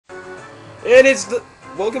And it's the...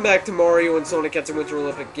 Welcome back to Mario and Sonic at the Winter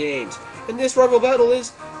Olympic Games. And this rival battle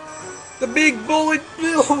is... the Big Bullet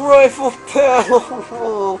Bill Rifle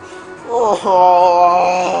Battle!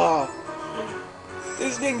 Oh,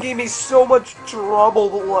 this thing gave me so much trouble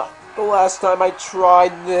the last time I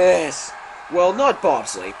tried this. Well, not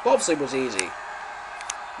bobsleigh. Bobsleigh was easy.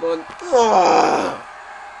 But...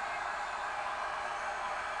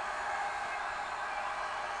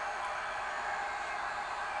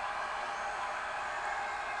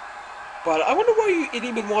 But I wonder why it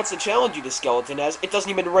even wants to challenge you, the skeleton, as it doesn't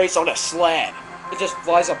even race on a sled. It just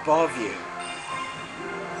flies above you.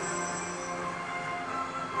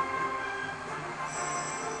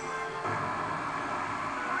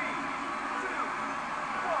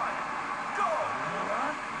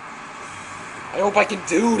 I hope I can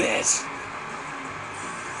do this.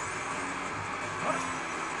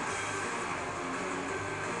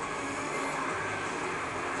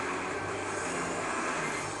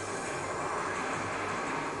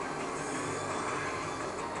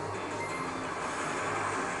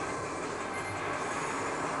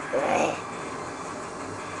 Ugh.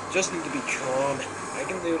 Just need to be calm. I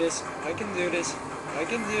can do this. I can do this. I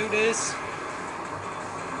can do this.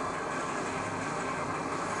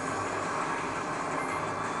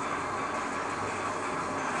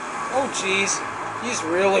 Oh jeez, he's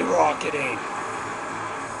really rocketing.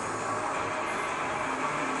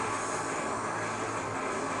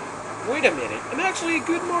 Wait a minute, I'm actually a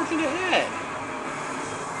good margin ahead.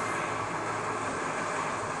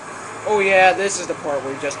 Oh yeah, this is the part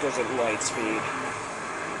where he just goes at light speed.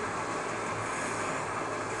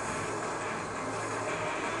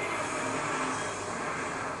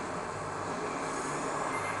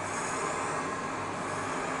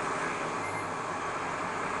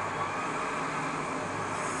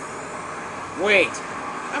 Wait,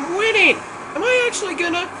 I'm winning! Am I actually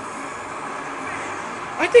gonna...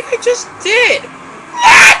 I think I just did!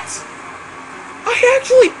 What?! I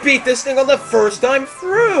actually beat this thing on the first time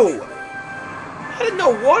through! I didn't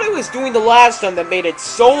know what I was doing the last time that made it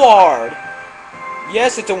so hard.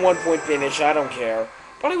 Yes, it's a one-point finish, I don't care.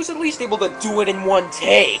 But I was at least able to do it in one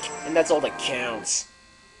take, and that's all that counts.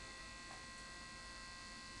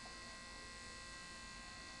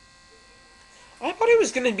 I thought I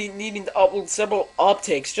was going to be needing to upload several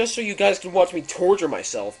uptakes just so you guys can watch me torture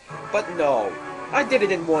myself. But no, I did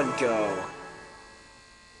it in one go.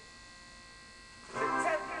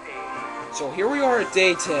 So here we are at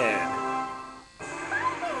day 10.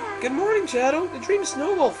 Good morning, Shadow. The Dream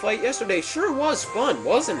Snowball fight yesterday sure was fun,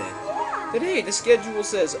 wasn't it? Today, the schedule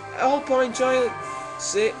says Alpine Giant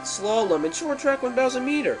Slalom and Short Track 1000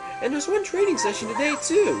 meter. And there's one training session today,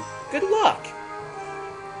 too. Good luck.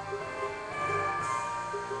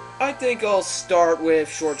 I think I'll start with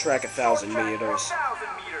short track 1000 meters.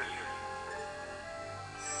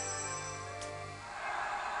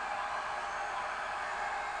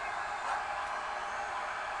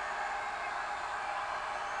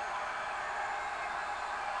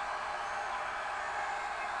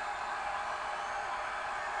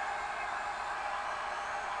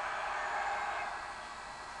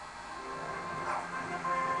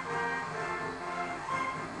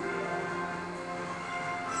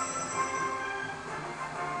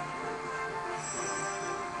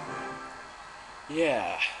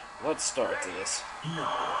 Yeah, let's start this.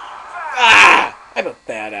 Ah! I have a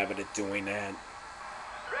bad habit of doing that.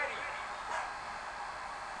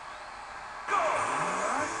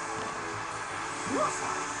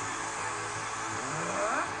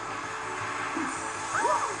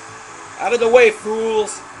 Out of the way,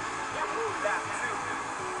 fools!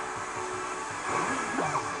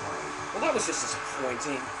 Well, that was just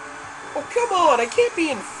disappointing. Oh, come on! I can't be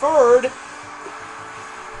in third!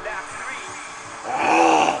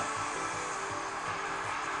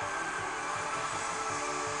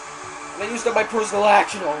 I used up my personal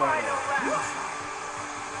action already.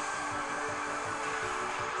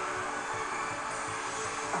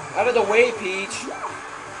 Out of the way, Peach.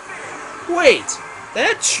 Wait,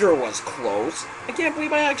 that sure was close. I can't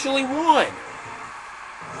believe I actually won.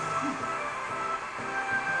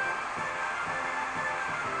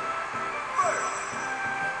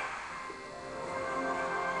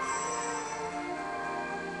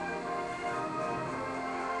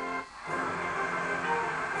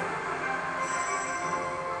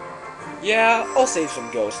 Yeah, I'll save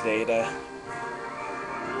some ghost data.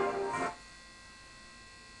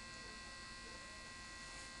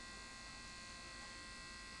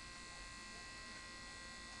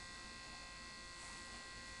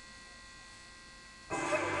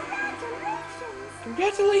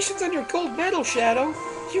 Congratulations on your gold medal, Shadow.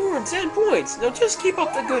 You earned 10 points. Now just keep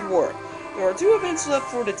up the good work. There are 2 events left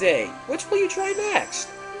for today. Which will you try next?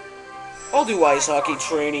 I'll do ice hockey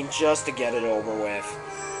training just to get it over with.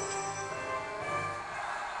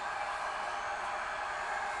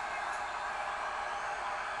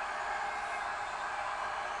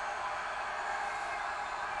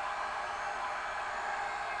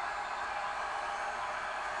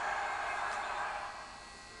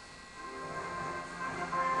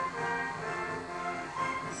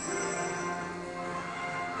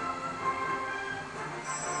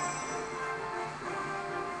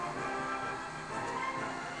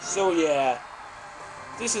 So yeah,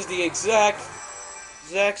 this is the exact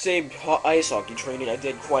same ice hockey training I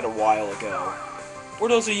did quite a while ago. For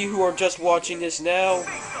those of you who are just watching this now,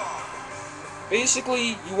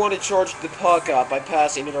 basically you want to charge the puck up by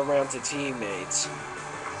passing it around to teammates.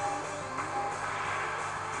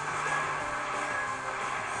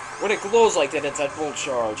 When it glows like that, it's at full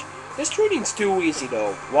charge. This training's too easy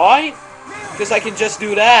though. Why? Because I can just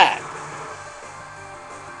do that.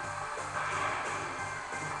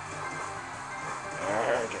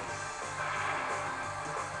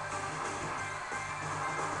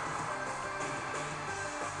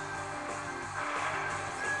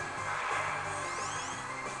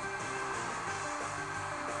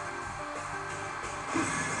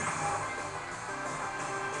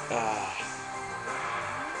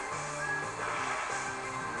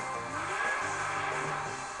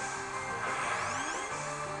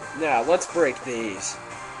 Now, let's break these.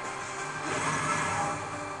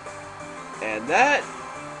 And that,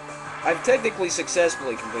 I've technically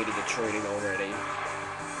successfully completed the training already.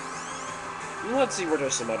 Let's see where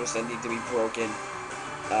there's some others that need to be broken.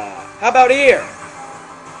 How about here?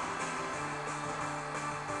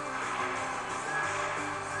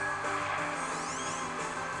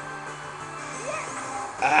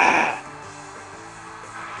 Ah!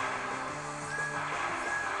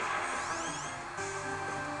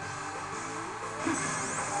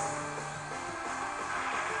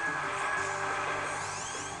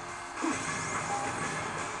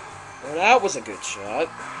 Well, that was a good shot.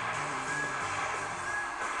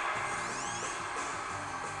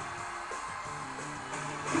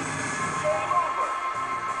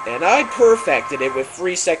 And I perfected it with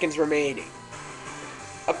 3 seconds remaining.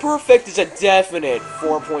 A perfect is a definite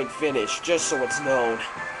 4-point finish, just so it's known.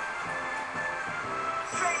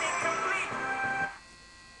 Training complete.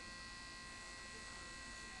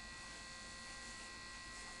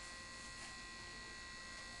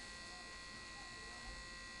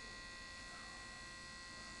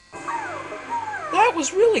 That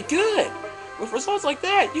was really good. With results like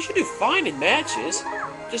that, you should do fine in matches.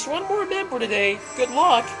 Just one more member today. Good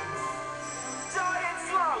luck. Giant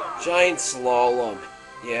slalom. Giant slalom.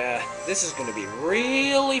 Yeah, this is going to be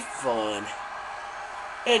really fun.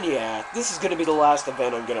 And yeah, this is going to be the last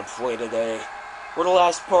event I'm going to play today. Or the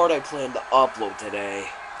last part I plan to upload today.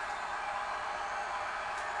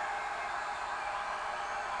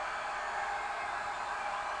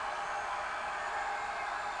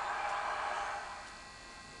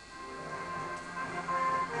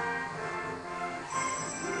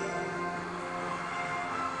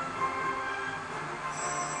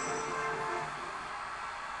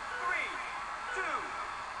 Three, two,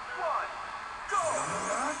 one, go.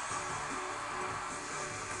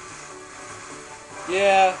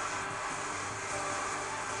 Yeah.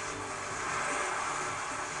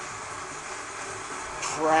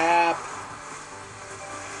 Crap.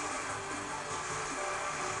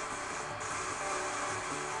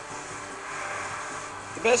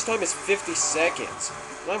 The best time is 50 seconds.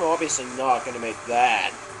 And I'm obviously not going to make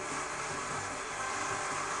that.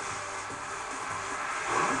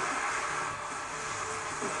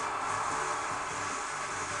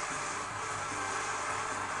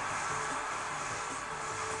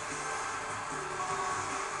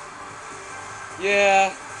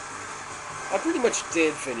 Yeah, I pretty much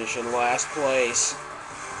did finish in last place.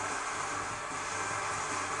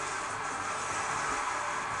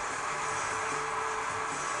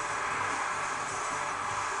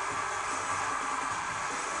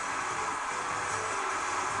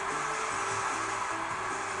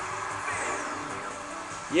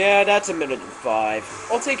 Yeah, that's a minute and 5.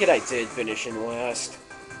 I'll take it I did finish in last.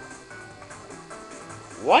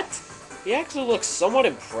 What? He actually looks somewhat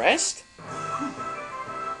impressed?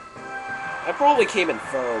 I probably came in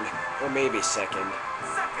 3rd, or maybe 2nd.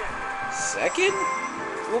 Second.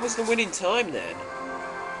 2nd? What was the winning time then?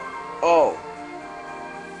 Oh.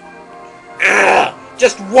 Ugh,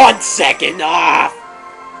 just 1 second off!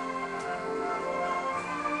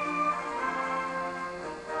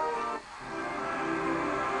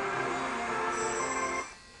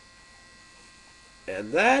 And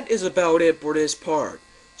that is about it for this part.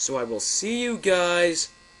 So I will see you guys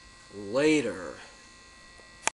later.